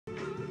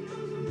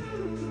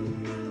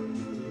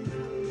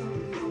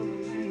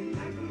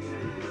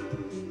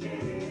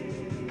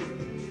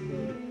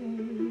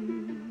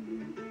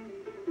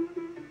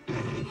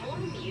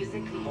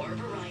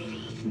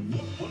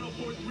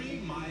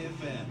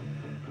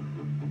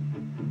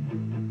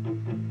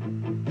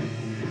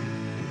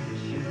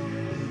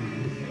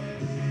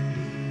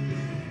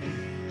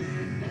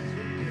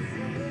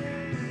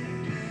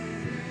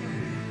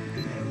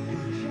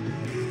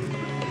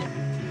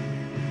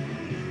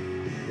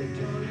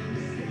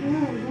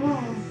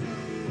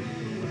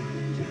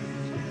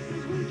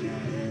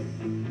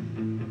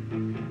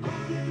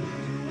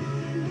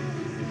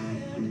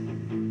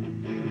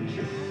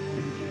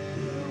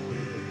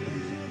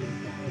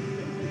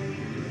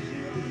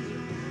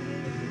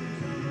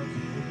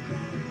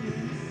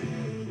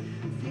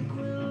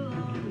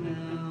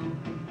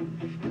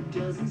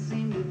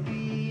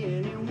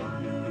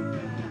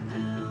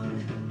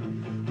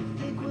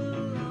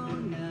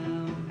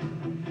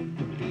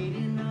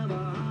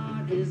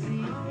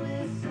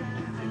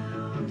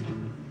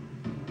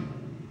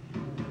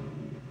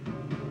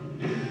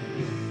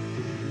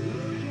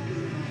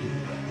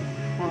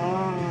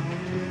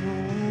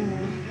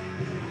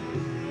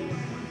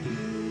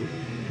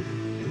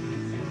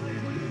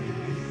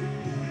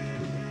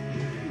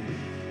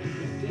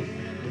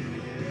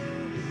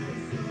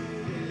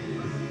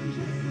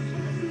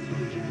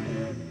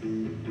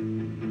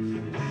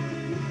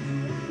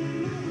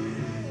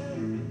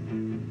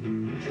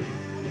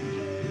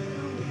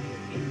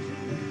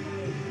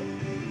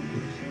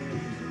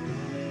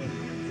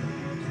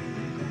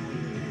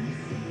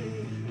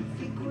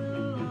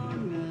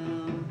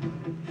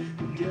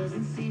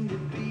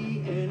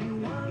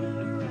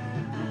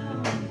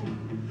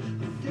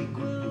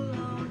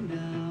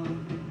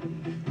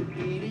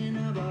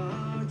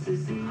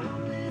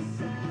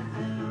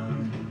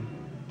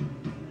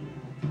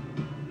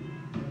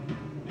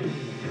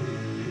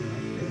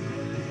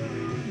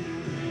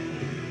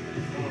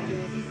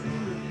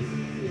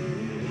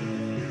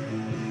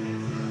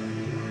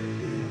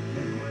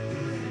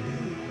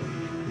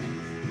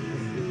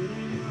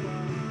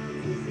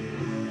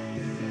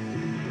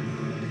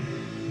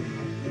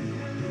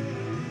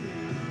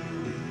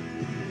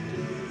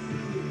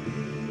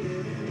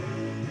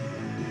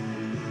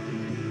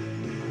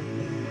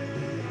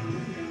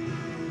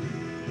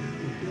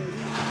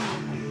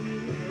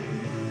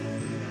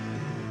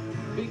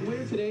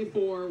winner today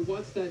for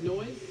What's That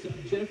Noise?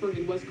 Jennifer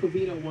in West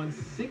Covina won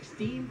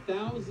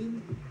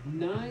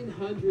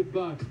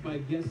 $16,900 by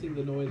guessing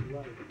the noise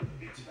right.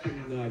 You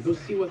can go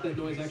see what that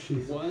noise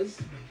actually was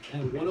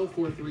at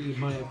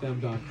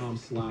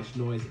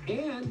 1043myfm.com/noise.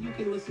 And you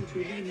can listen to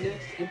the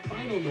next and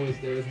final noise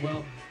there as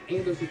well.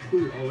 And there's a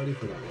clue already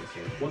for that one. So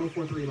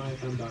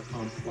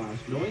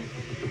 1043myfm.com/noise.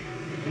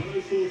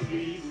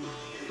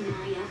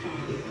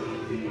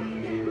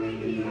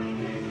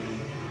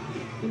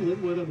 In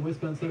Linwood on the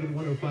westbound side of the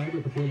 105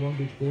 right before Long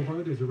Beach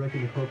Boulevard, there's a wreck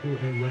in the carpool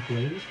and left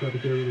lanes.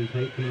 Traffic there really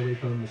tight coming away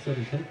from the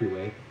 710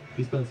 freeway.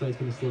 Eastbound side is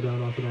going to slow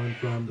down off and on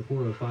from the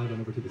 405 on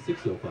over to the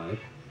 605.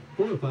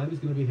 405 is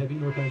going to be heavy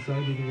northbound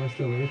side leaving West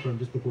LA from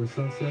just before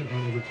sunset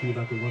on over to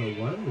about the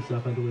 101. The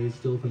southbound delay is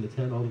still from the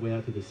 10 all the way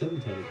out to the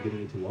 710 as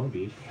getting into Long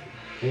Beach.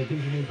 And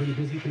things remain pretty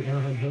busy through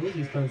Anaheim Hills,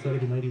 eastbound side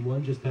of the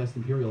 91 just past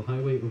Imperial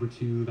Highway over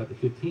to about the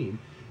 15.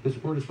 This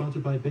report is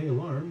sponsored by Bay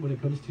Alarm. When it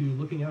comes to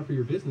looking out for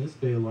your business,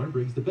 Bay Alarm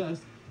brings the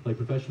best, like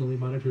professionally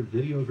monitored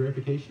video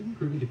verification,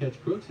 proven to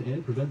catch crooks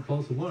and prevent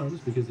false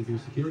alarms, because if your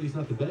security's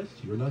not the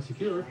best, you're not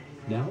secure.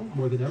 Now,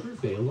 more than ever,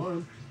 Bay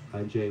Alarm.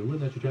 I'm Jay Lynn,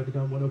 that's your traffic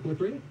on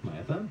 104.3, My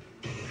FM.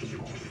 For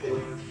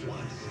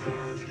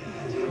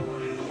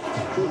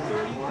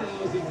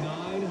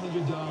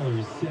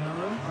 $30,900,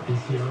 Sarah and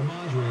Sierra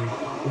Madre,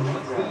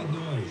 What's That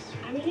Noise?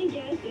 I'm going to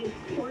guess it's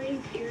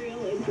pouring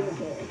cereal into a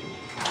bowl.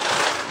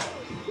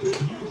 You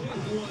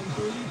just won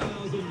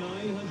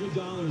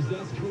 $30,900.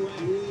 That's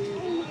correct.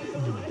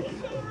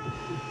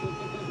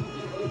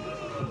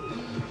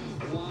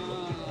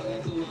 Wow,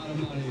 that's a lot of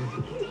money.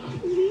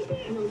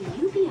 Will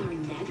you be our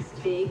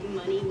next big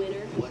money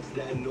winner? What's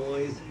That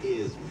Noise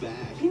is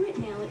back. Hear it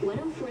now at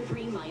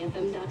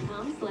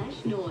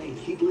 1043myfm.com/noise.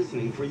 Keep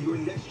listening for your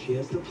next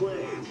chance to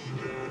play.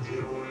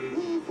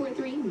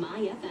 1043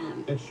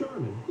 MyFM. At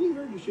Charmin, we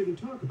heard you shouldn't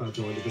talk about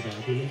going to the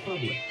bathroom in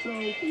public, so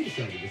we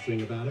decided to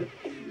sing about it.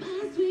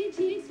 My sweet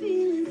cheeks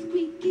feeling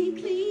squeaky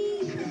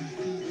clean.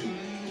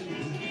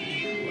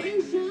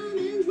 When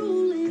Charmin's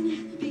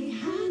rolling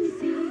behind the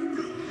scenes.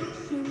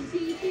 Charmin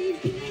TV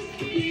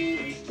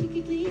feels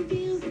cheeky clean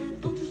feels. That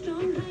ultra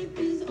strong hype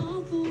is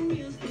all for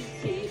real. So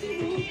take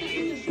it rolls back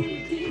when the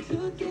Charmin clean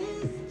took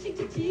us. Cheek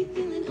to cheek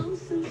feeling oh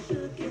so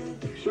shook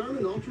us.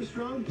 Charmin Ultra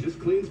Strong just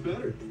cleans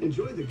better.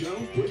 Enjoy the go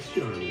with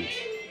Charmin.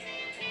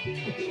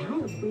 A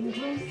child's brain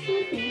grows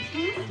so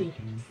fantastic.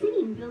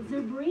 Singing builds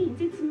their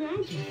brains, it's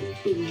magic.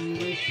 Singing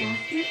works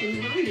faster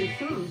and rhyming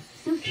songs.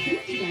 So sing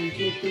to them,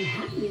 make them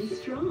happy and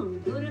strong.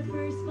 Go to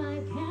First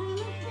 5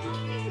 California.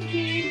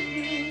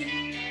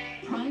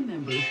 Prime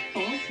members,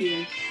 fall's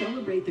here.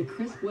 Celebrate the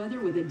crisp weather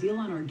with a deal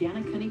on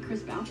organic Honey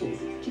Crisp apples.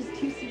 Just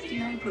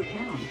 $2.69 per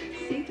pound.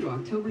 Save through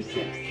October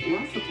 6th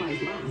while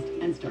supplies last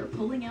and start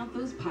pulling out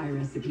those pie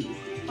recipes.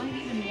 Find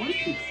even more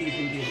peak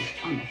season deals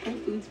on the Whole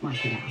Foods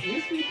Market app.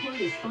 This report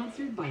is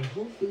sponsored by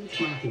Whole Foods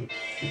Market.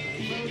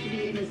 Supposed to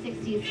be in the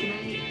 60s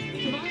tonight.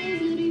 Tomorrow's going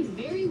to be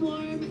very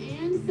warm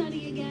and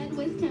sunny again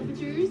with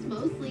temperatures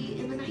mostly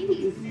in the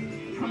 90s.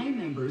 Prime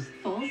members,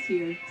 fall's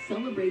here.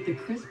 Celebrate the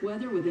crisp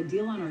weather with a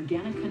deal on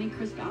organic Honey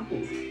Crisp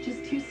apples.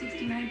 Just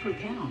 $2.69 per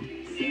pound.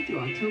 Save through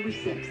October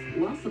 6th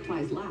while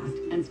supplies last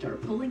and start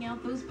pulling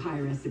out those pie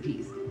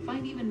recipes.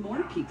 Find even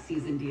more peak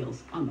season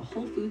deals on the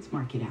Whole Foods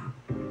Market app.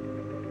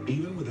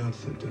 Even without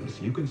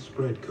symptoms, you can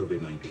spread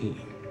COVID-19.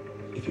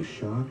 If you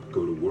shop,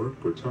 go to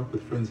work, or talk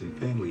with friends and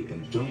family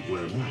and don't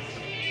wear a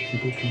mask,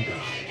 people can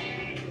die.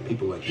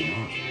 People like your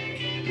mom,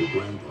 your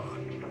grandpa,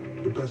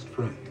 your best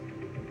friend,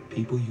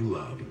 people you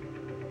love.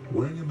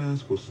 Wearing a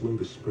mask will slow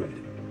the spread.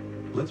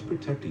 Let's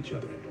protect each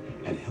other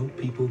and help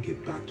people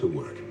get back to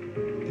work.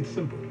 It's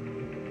simple.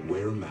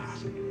 Wear a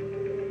mask.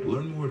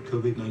 Learn more at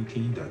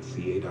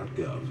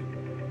covid19.ca.gov.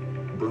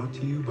 Brought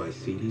to you by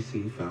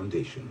CDC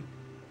Foundation.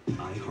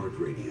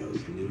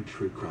 iHeartRadio's new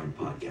true crime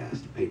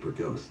podcast, Paper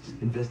Ghosts,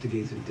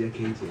 investigates a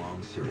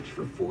decades-long search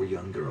for 4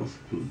 young girls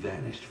who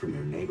vanished from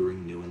their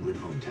neighboring New England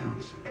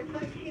hometowns. It's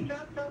like she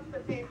dropped off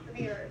the face of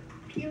the earth.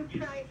 If you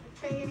tried to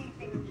say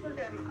anything to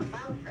them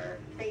about her,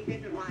 they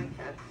didn't like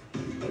us.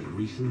 But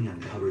recently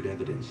uncovered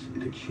evidence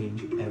could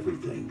change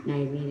everything. And I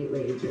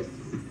immediately just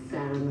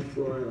sat on the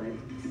floor like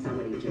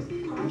somebody just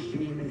punched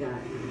me in the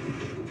gut.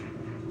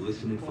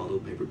 Listen and follow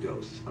Paper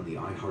Ghosts on the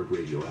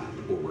iHeartRadio app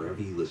or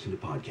wherever you listen to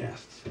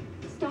podcasts.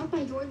 Stop by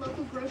your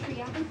local grocery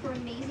outlet for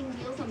amazing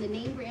deals on the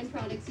name brand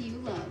products you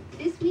love.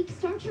 This week,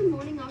 start your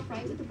morning off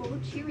right with a bowl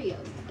of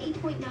Cheerios.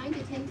 8.9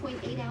 to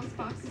 10.8 ounce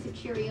boxes of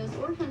Cheerios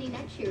or Honey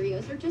Nut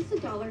Cheerios are just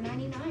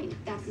 $1.99.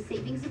 That's a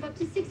savings of up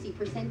to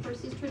 60%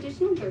 versus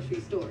traditional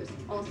grocery stores.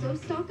 Also,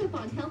 stock up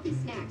on healthy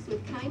snacks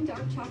with Kind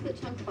Dark Chocolate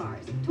Chunk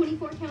Bars.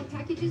 24-count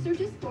packages are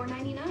just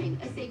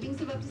 $4.99, a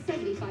savings of up to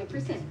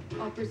 75%.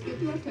 Offers good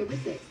through October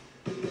 6th.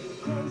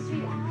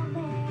 Grocery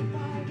outlet,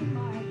 bargain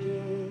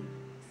market.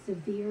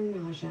 Severe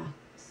nausea.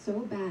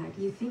 So bad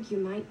you think you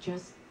might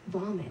just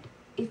vomit.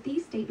 If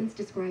these statements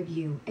describe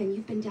you and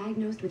you've been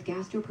diagnosed with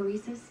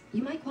gastroparesis,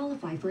 you might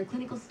qualify for a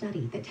clinical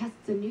study that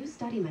tests a new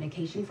study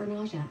medication for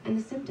nausea and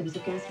the symptoms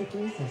of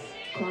gastroparesis.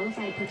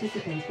 Qualified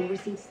participants will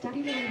receive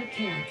study-related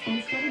care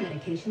and study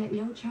medication at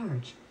no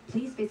charge.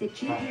 Please visit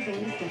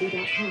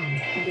gpvandastudy.com.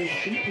 That is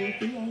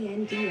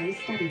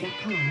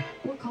gpvandastudy.com.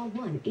 Or call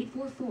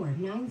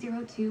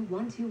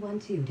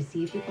 1-844-902-1212 to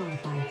see if you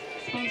qualify.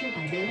 Sponsored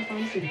by Vanda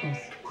Pharmaceuticals.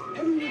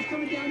 Everyone's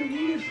coming down to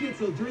Wiener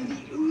Schnitzel during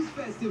the Ooze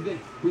Fest event,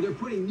 where they're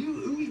putting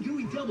new ooey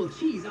gooey double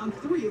cheese on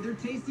 3 of their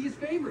tastiest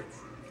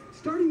favorites.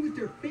 Starting with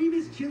their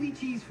famous chili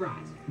cheese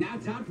fries, now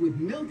topped with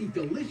melty,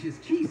 delicious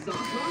cheese sauce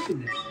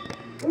awesomeness.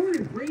 Or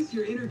embrace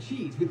your inner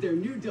cheese with their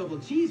new double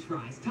cheese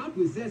fries topped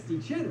with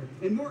zesty cheddar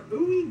and more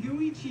ooey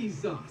gooey cheese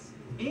sauce.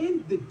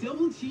 And the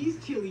double cheese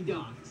chili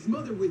dog,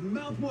 smothered with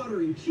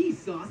mouth-watering cheese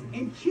sauce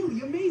and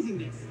chili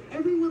amazingness.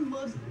 Everyone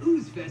loves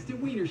Ooze Fest at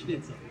Wiener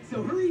Schnitzel,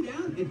 so hurry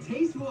down and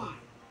taste why.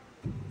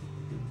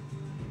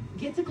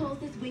 Get to Kohl's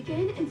this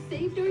weekend and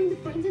save during the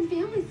Friends and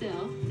Family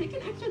sale. Take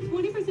an extra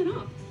 20%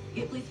 off.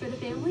 Get fleece for the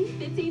family,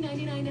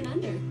 $15.99 and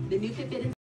under. The new Fitbit